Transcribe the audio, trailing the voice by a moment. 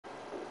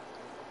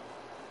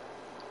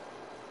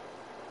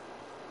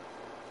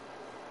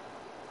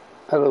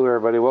Hello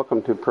everybody,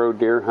 welcome to Pro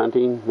Deer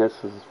Hunting. This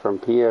is from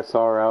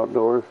PSR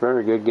Outdoors.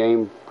 Very good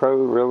game, pro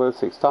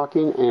realistic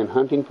stalking and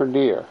hunting for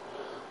deer.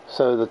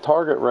 So the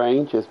target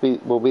range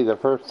will be the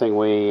first thing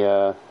we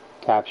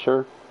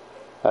capture.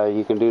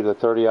 You can do the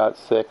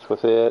 30-06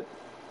 with it,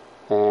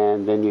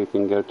 and then you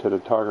can go to the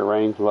target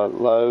range,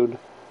 load.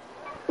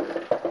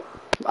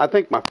 I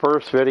think my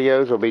first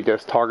videos will be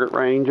just target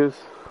ranges.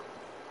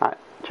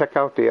 Check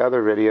out the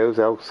other videos,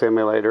 Elk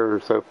Simulator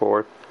and so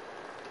forth.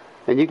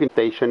 And you can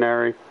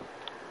stationary.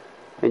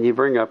 And you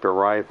bring up your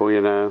rifle, you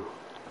know.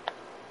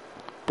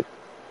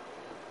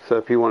 So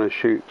if you want to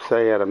shoot,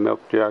 say, at a milk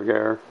jug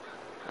there,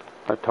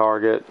 a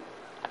target,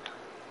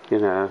 you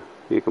know,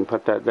 you can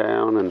put that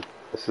down, and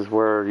this is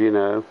where, you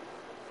know,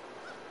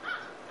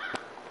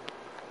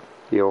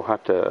 you'll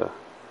have to,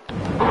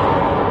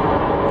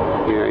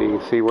 you know, you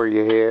can see where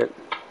you hit.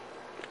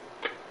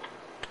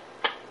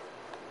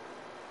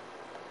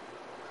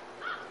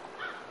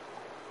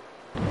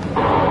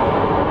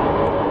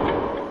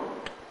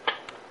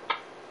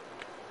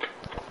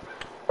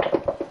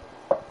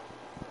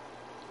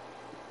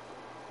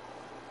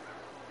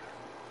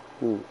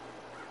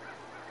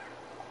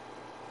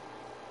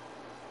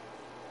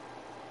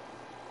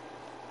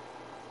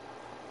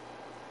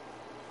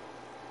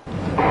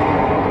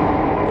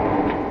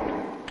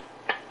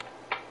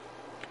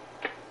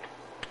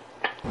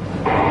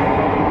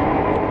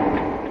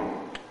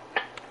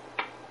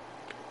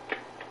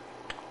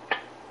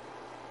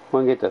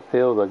 When you get to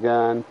feel the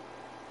gun,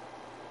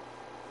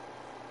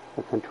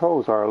 the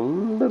controls are a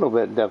little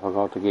bit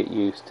difficult to get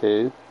used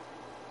to.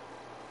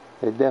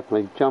 It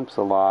definitely jumps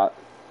a lot.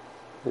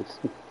 It's,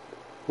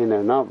 you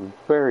know, not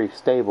very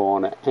stable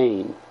on the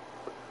aim.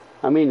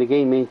 I mean, the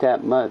game ain't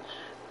that much.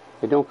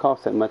 It don't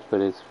cost that much,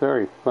 but it's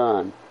very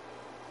fun.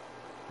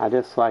 I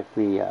just like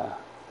the, you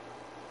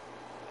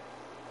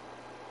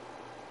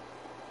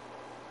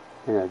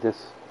know,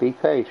 just be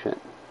patient.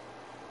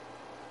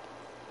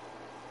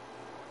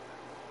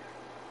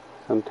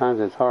 Sometimes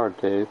it's hard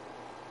to.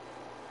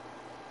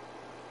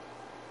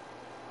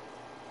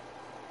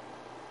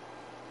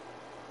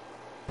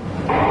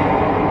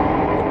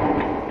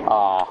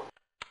 Ah,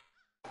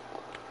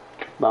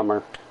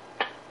 bummer.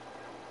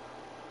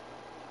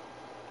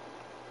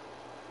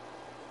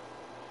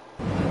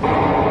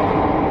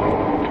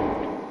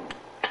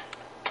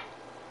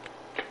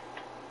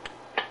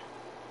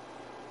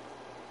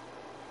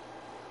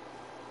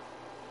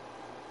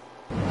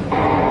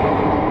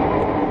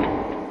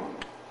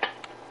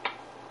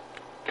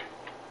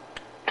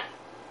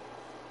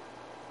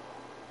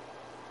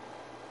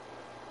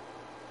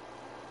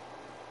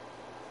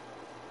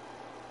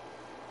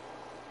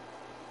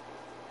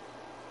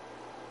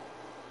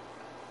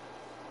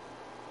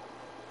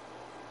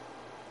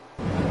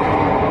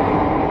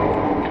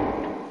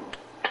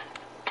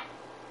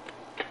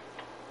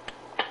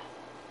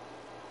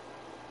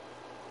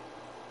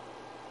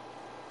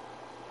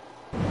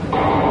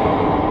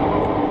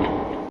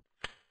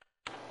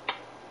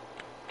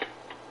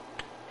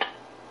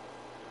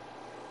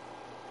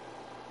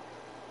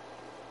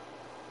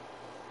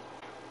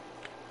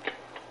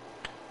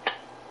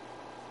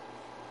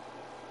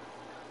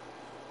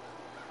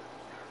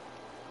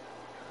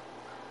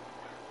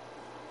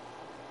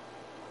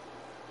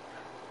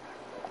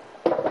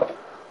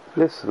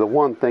 This is the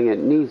one thing that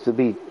needs to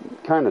be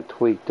kind of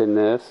tweaked in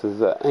this, is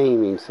the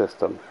aiming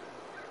system.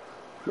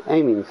 The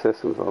aiming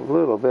system's a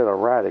little bit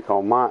erratic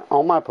on my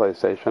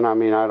PlayStation. I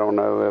mean, I don't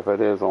know if it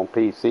is on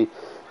PC.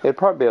 It'd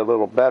probably be a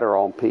little better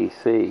on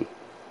PC.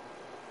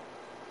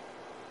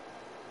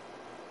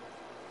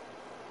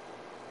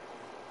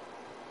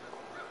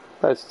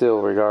 But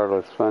still,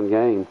 regardless, fun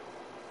game.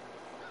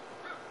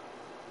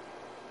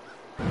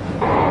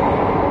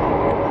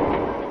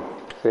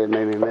 See, it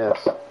made me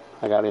miss.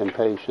 I got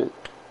impatient.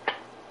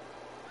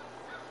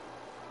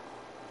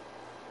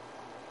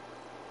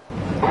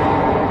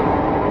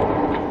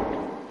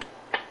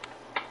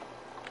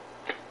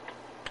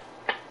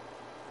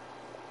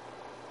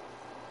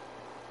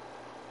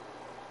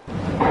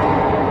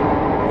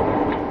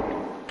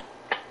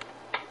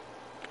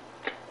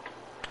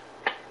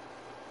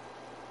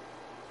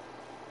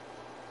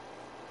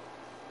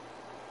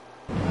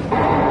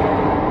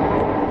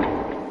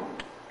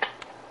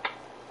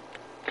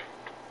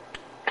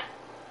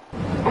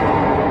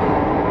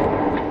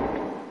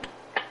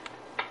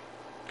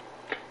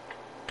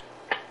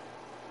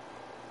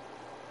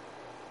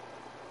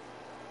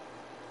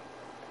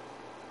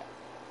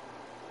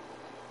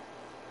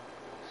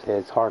 See,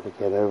 it's hard to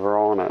get over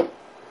on it.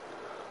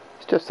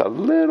 It's just a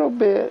little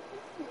bit,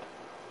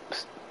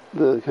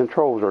 the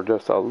controls are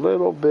just a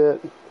little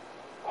bit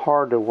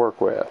hard to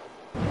work with.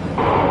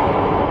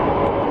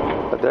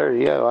 But there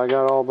you go, I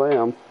got all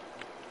them.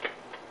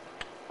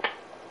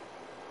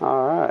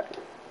 Alright.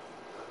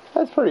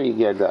 That's pretty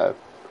good though.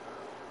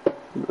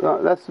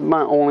 That's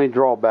my only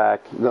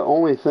drawback. The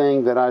only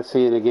thing that I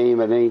see in the game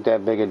that ain't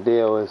that big a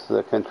deal is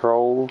the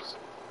controls.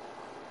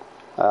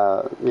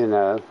 You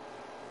know.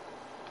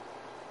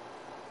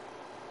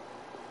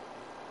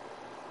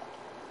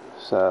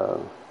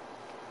 So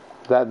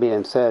That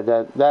being said,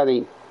 that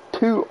ain't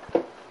too,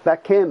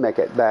 that can make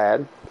it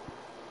bad,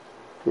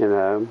 you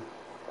know,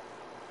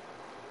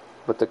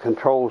 but the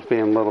controls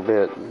being a little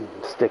bit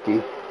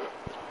sticky.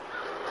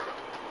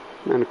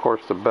 And of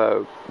course the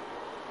bow,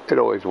 it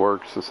always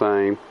works the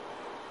same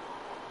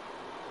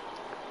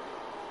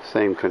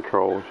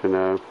controls, you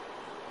know.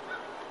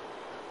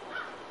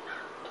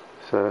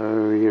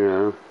 So, you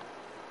know,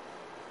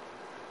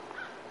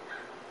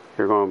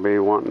 you're going to be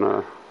wanting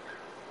to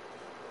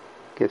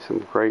get some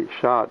great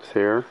shots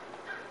here.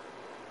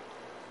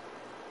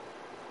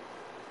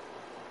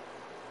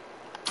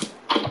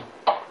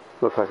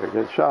 Looks like a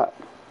good shot.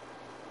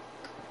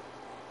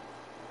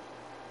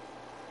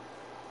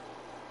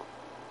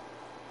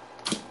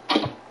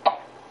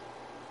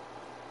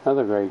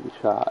 Another great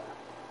shot.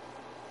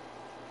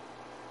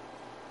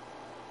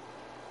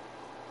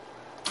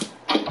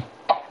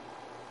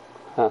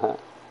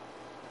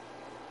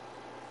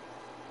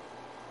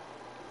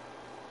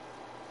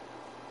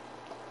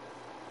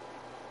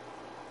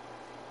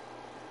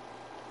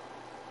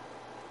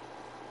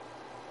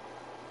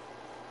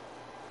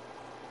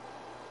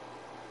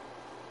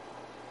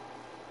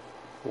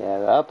 Yeah,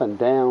 the up and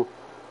down,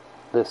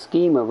 the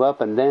scheme of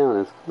up and down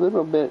is a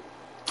little bit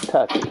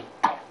touchy.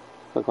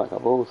 Look like a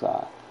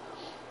bullseye.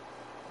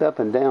 The up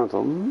and down's a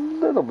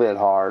little bit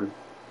hard.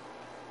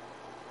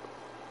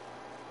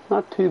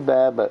 Not too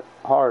bad, but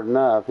hard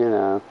enough, you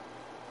know.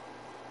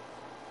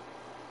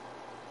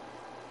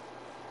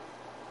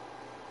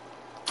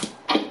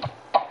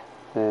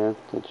 Yeah,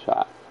 good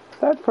shot.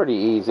 That's pretty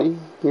easy,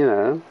 you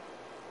know.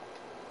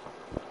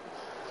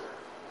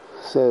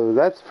 So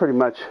that's pretty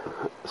much,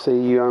 see,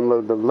 you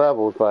unload the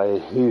levels by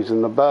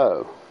using the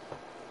bow.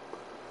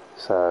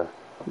 So,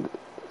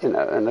 you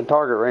know, in the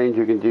target range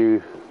you can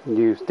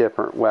use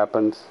different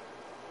weapons.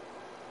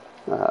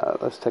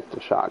 Let's take the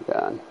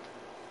shotgun.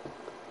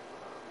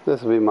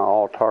 This will be my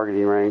all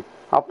targeting range.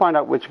 I'll find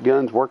out which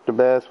guns work the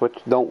best, which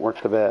don't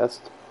work the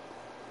best.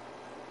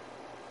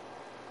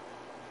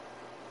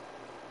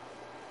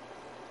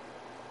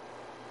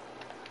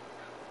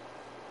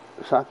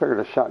 So I figured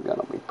a shotgun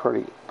will be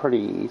pretty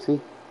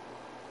easy.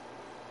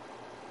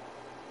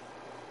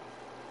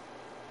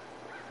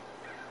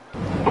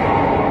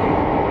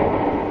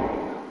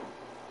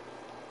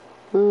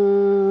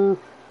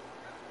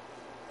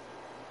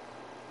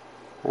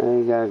 And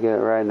you gotta get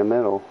it right in the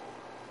middle.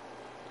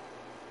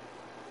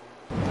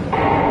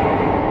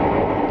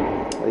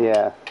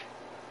 Yeah,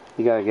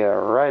 you gotta get it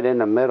right in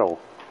the middle.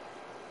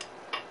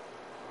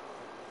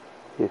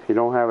 If you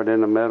don't have it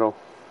in the middle,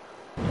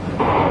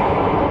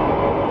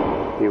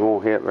 you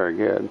won't hit very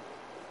good.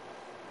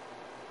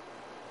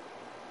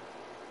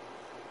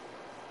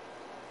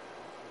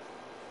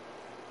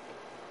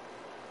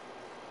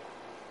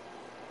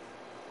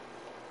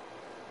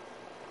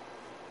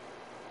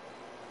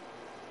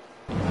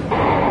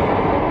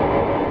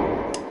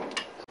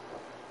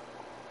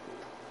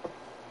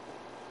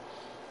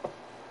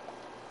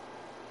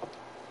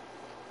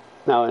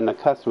 Now in the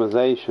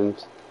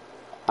customizations,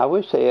 I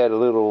wish they had a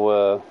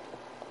little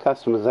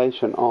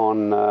customization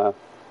on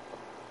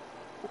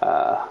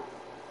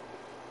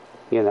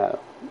you know,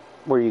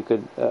 where you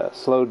could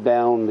slow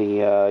down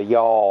the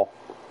yaw,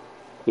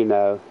 you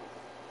know.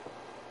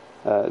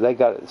 They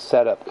got it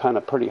set up kind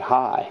of pretty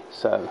high,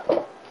 so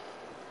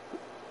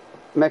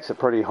it makes it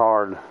pretty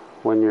hard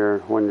when you're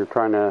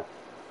trying to,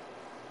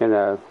 you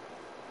know,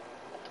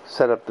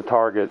 set up the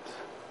targets.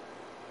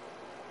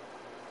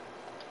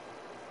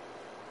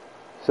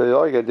 So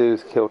all you gotta do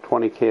is kill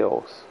 20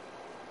 kills.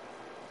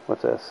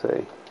 What's that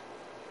say?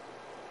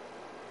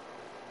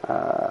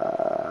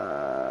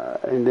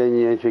 And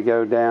then as you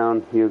go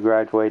down, you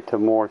graduate to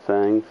more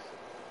things.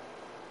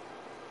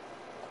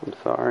 I'm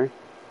sorry.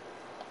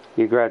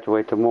 You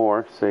graduate to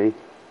more, see?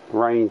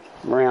 Round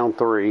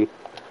 3.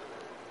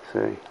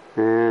 See?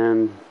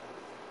 And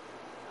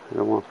I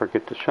don't want to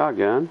forget the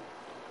shotgun.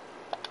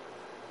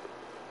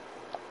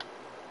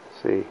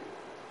 See?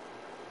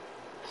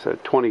 So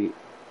 20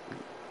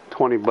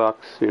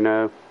 bucks, you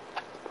know.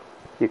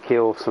 You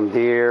kill some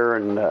deer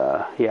and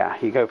yeah,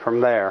 you go from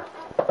there.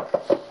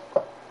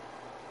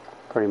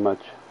 Pretty much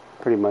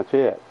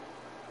it.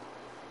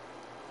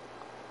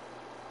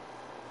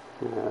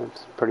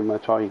 It's pretty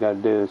much all you got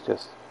to do is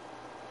just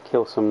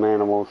kill some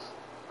animals.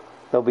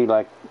 They'll be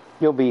like,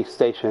 you'll be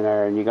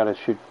stationary and you got to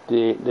shoot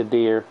the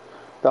deer.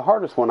 The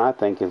hardest one I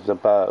think is the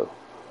bow.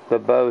 The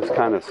bow's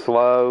kind of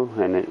slow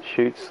and it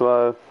shoots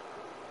slow,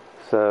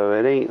 so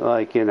it ain't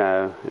like, you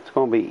know, it's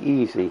going to be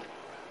easy.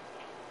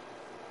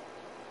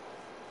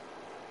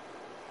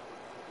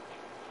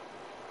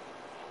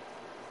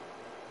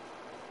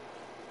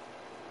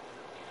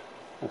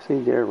 I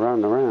see deer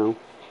running around.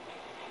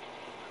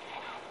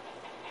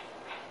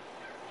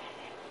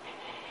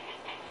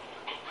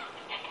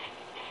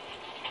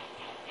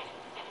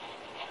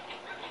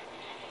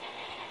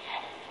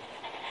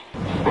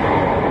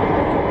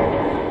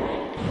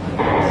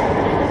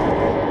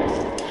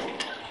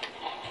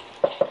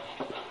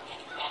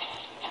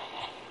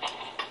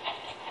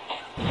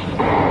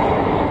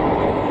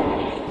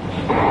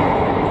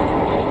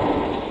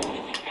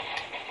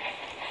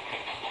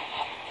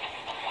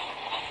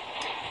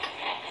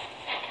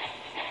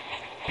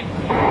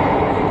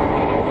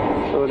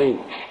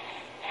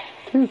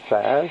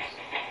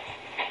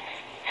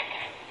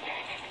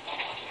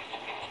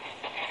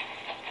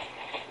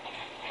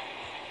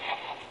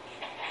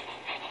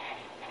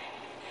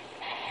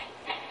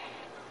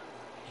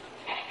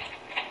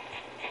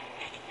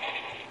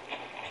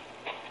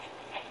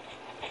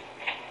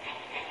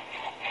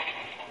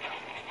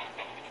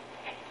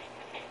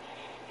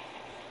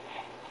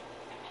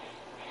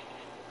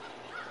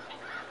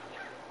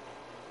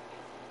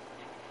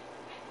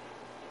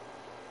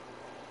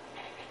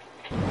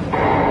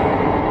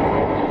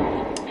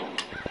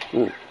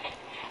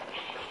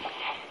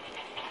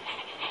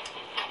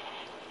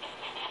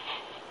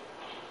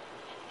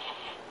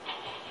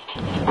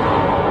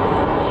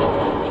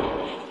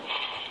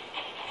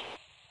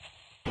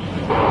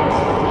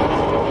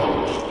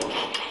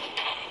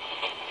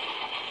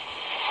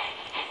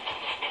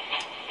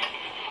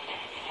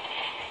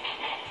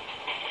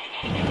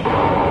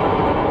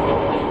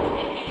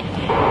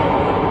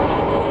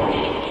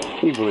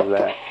 believe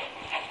that?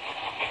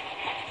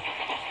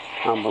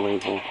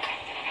 Unbelievable.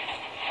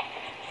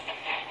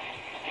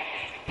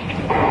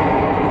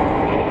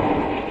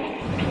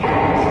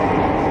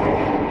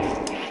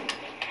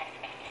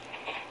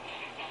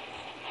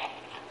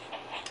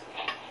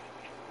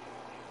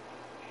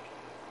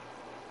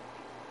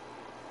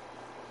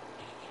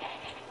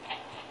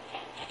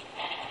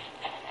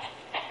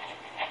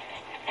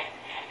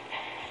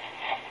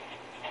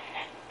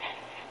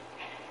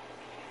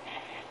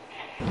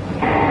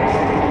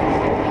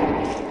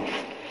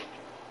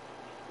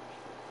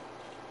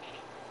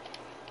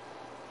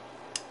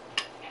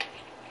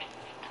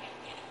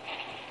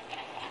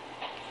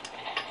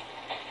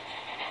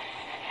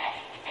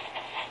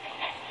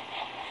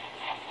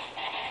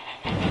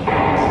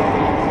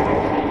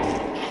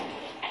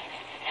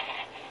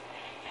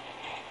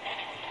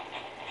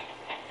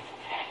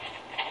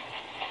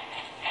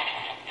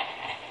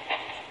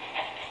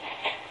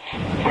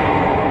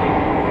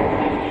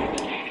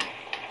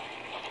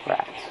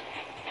 Rats.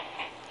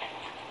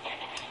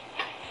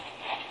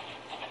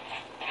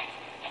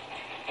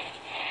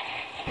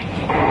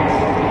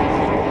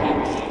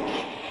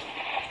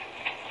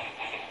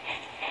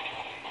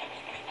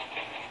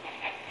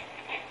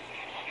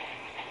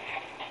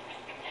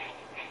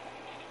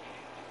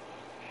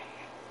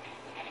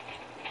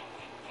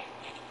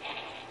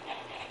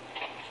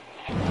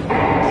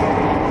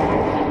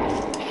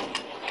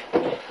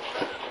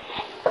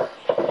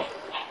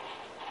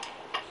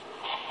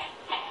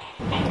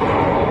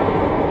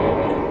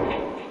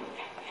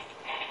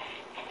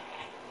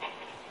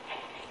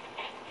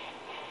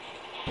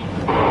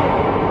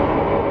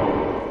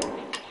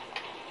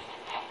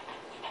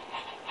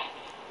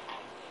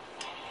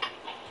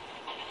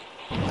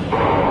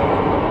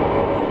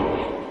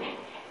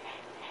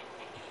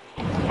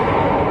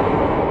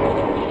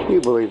 You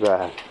believe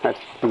that? That's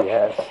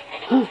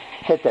BS.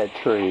 Hit that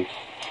tree.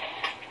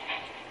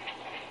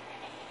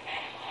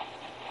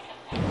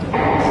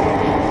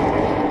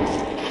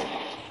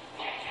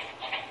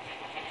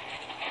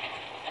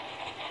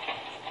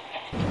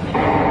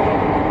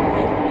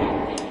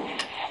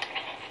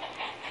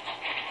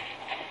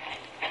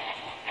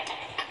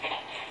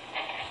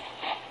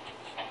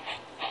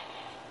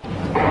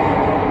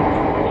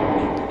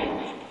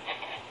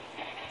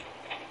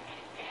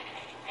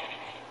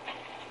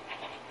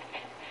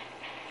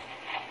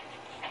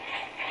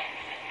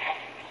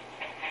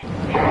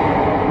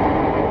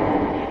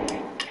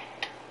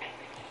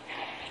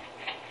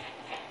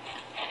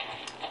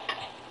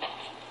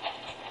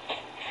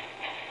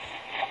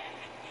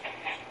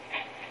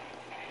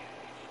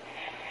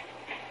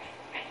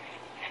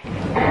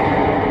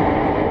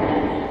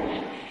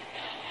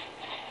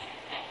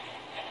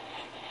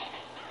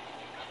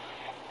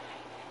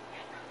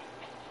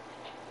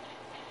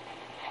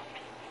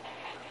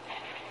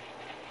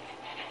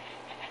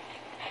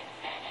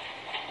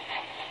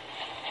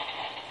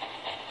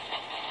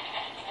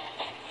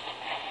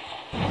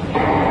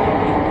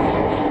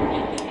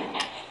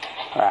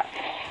 Crap.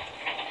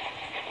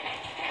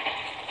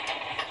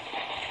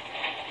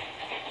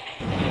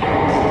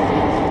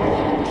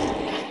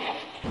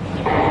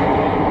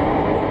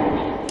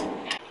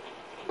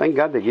 Thank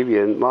God they give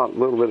you a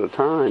little bit of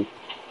time.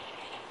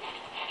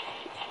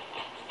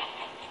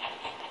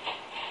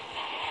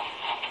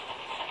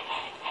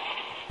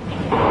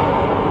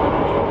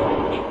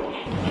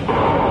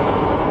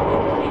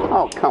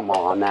 Oh, come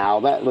on now.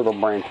 That little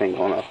branch ain't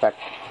going to affect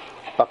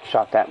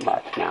buckshot that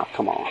much now.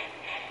 Come on.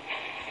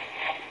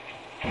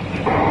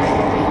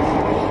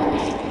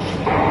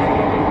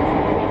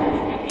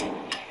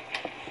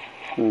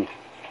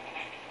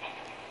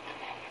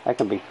 That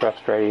can be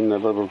frustrating, the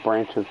little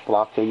branches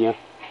blocking you.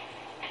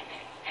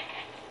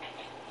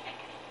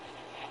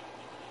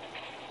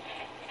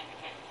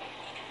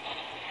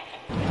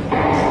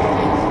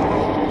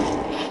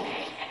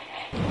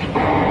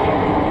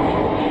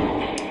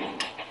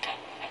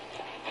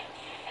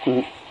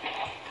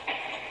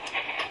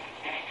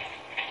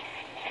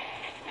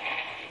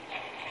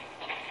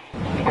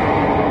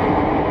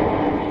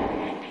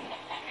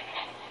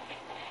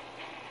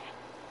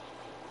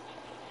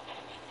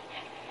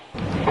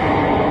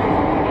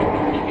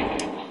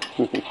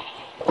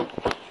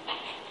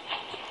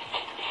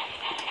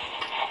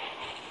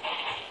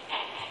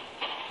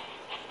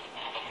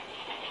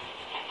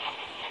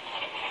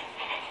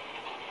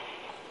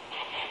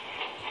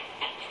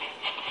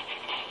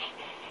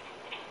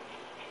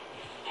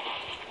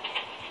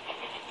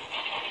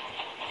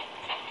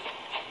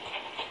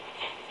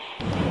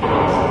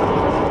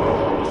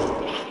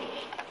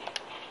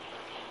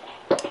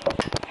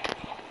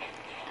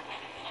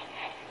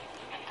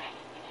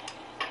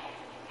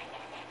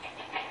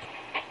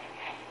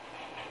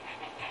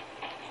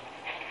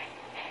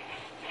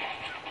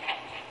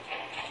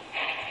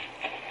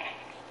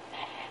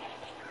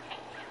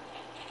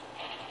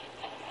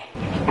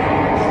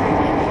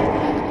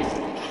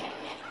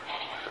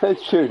 Good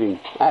shooting.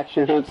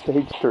 Action Hunt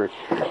Stage 3.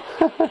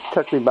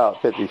 Took me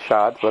about 50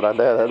 shots, but I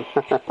did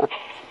it.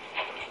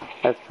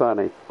 That's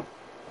funny.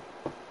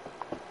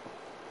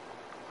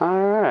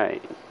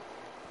 Alright.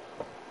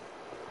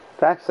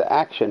 That's the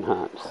action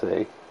hunt,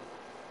 see.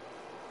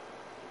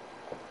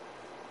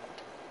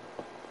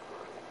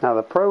 Now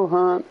the pro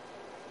hunt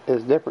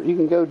is different. You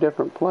can go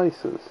different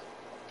places.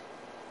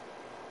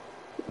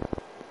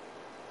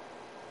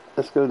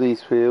 Let's go to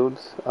these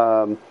fields.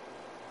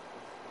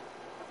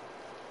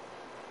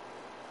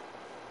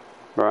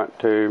 Right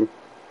to.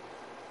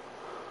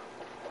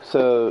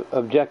 So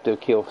objective: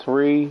 kill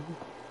 3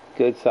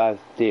 good-sized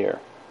deer.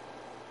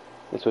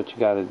 That's what you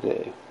got to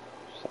do.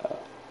 So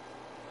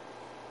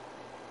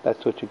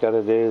that's what you got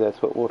to do.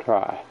 That's what we'll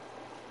try.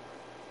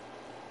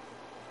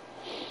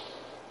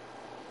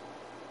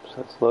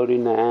 So it's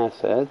loading the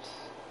assets.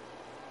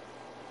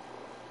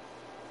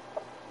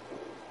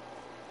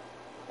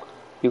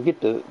 You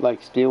get to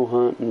like still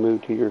hunt and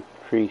move to your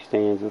tree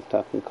stands and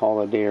stuff and call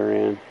a deer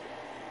in.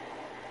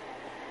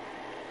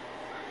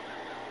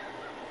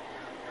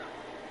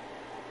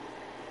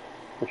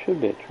 There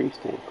should be a tree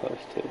stand close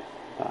to.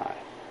 Alright.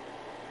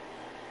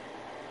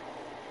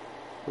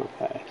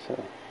 Okay,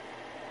 so.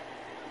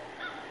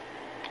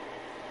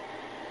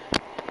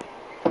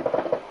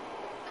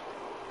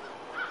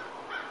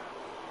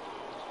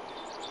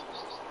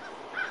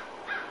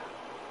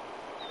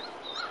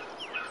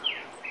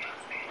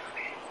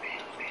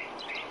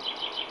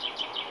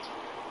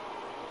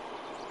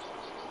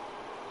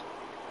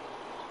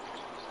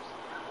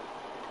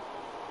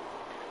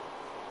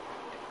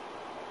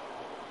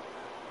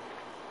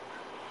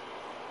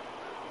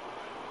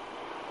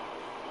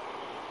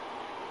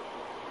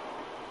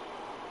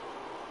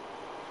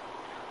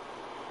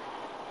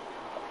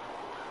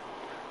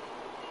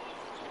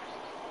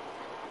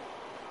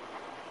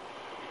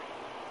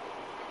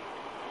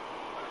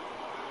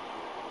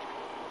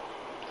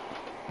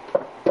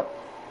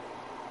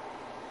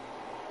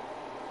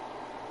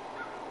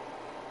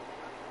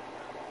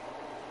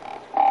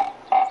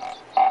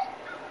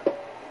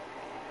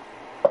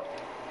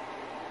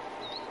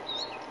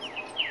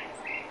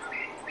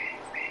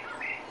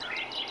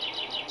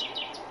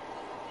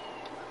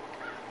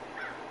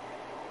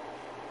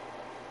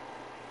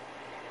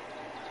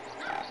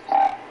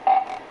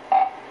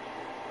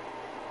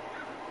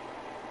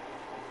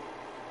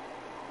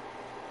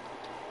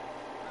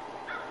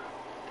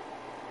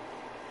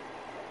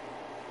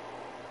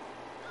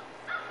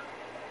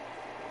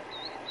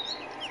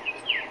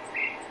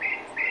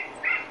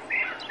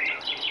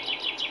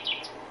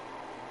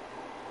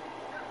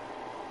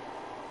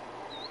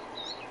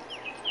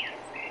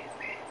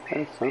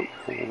 There's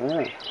something over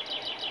there.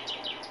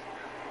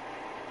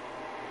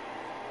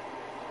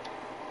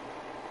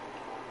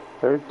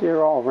 There's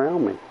deer all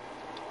around me.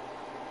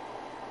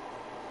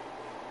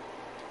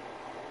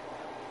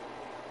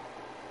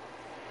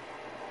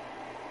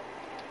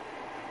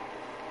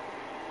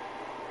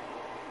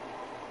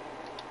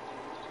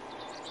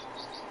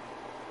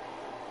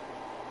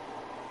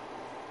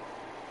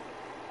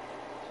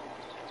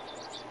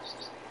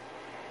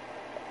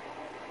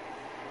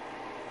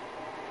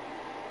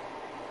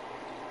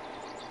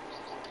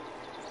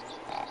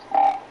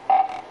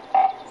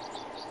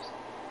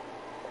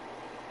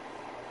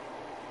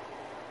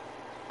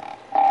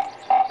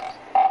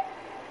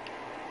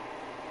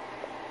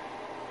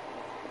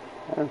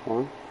 There's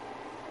one.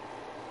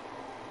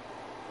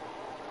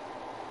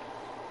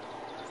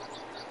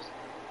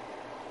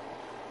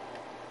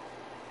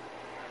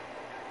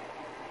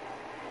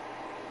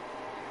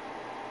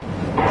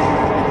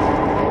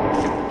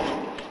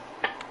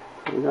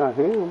 We got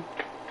him.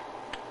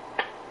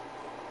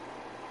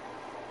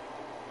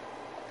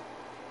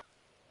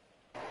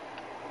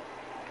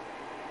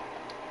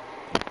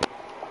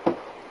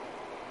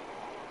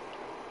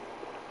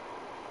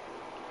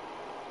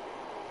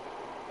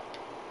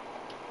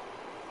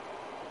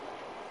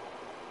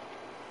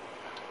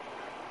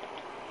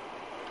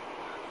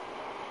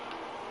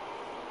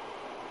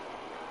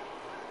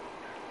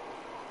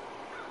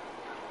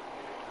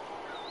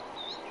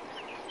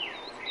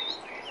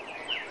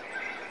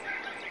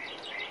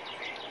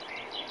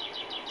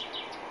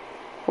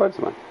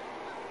 Woodsman.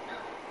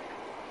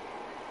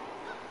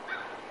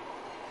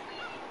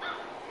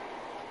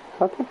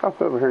 I think I'll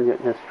go over here and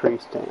get this tree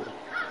stand.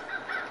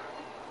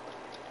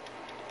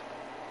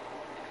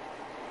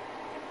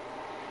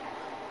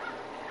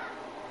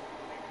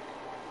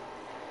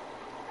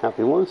 Now if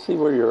you want to see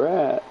where you're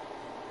at,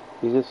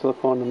 you just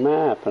look on the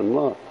map and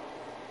look.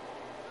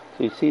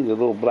 So you see the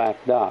little black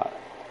dot.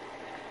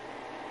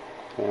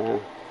 Yeah,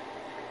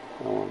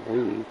 I want to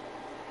leave.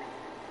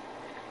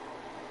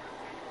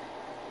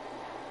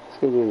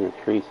 Let's get in the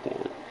tree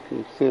stand.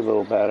 You can see a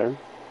little better.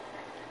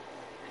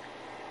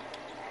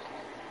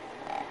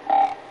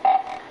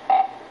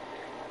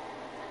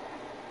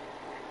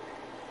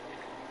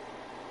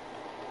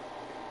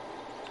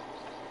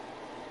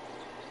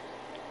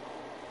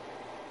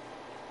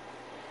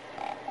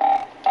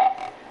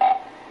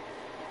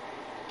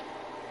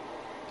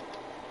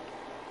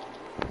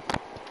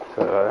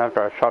 So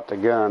after I shot the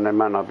gun, they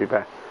might not be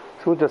back.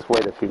 So we'll just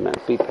wait a few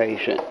minutes. Be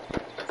patient.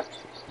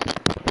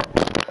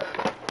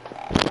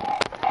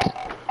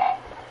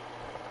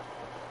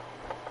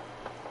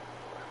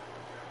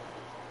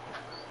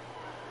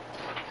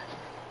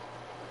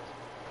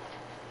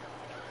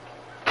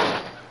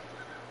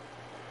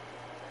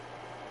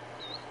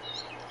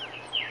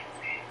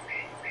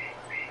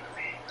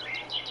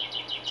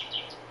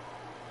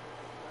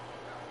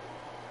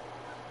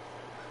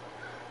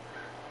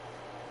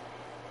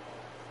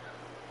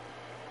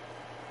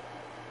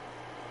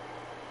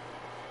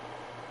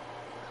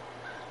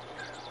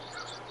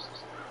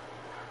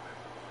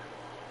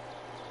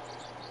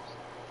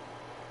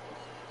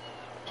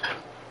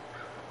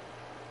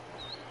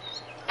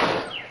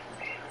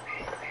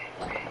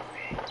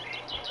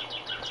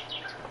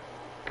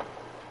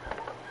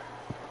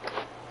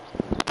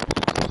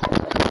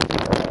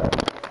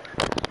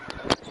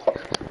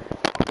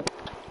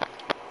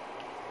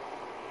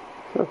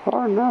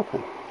 far,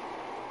 nothing.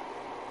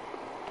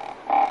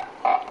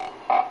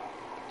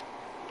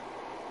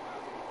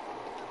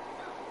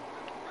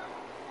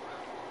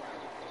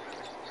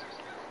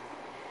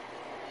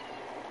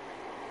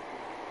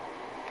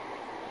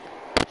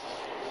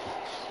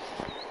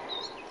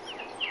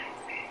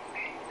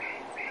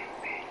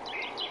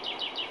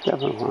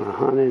 Definitely want to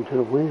hunt into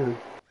the wind.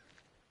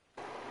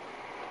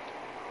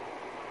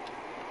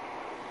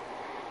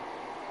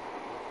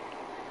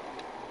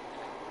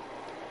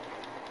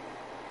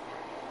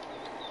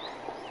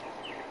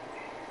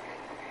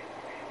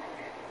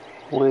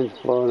 Wind's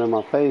blowing in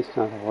my face,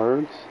 in other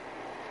words.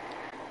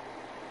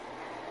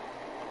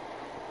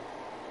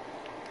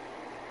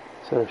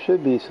 So there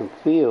should be some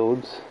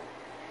fields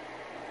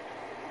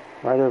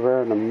right over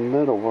there in the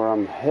middle where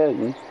I'm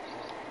heading.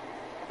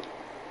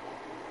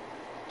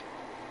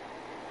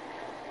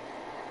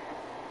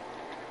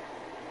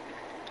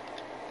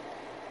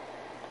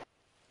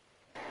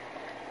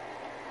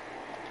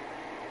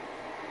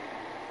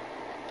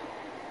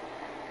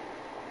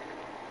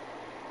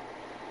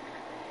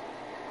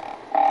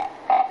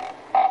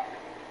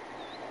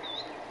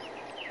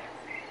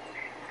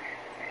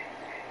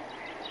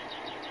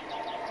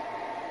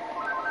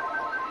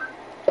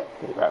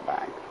 Be right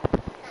back.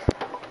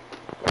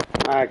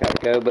 I gotta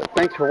go, but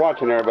thanks for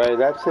watching, everybody.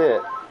 That's it.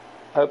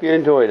 Hope you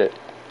enjoyed it.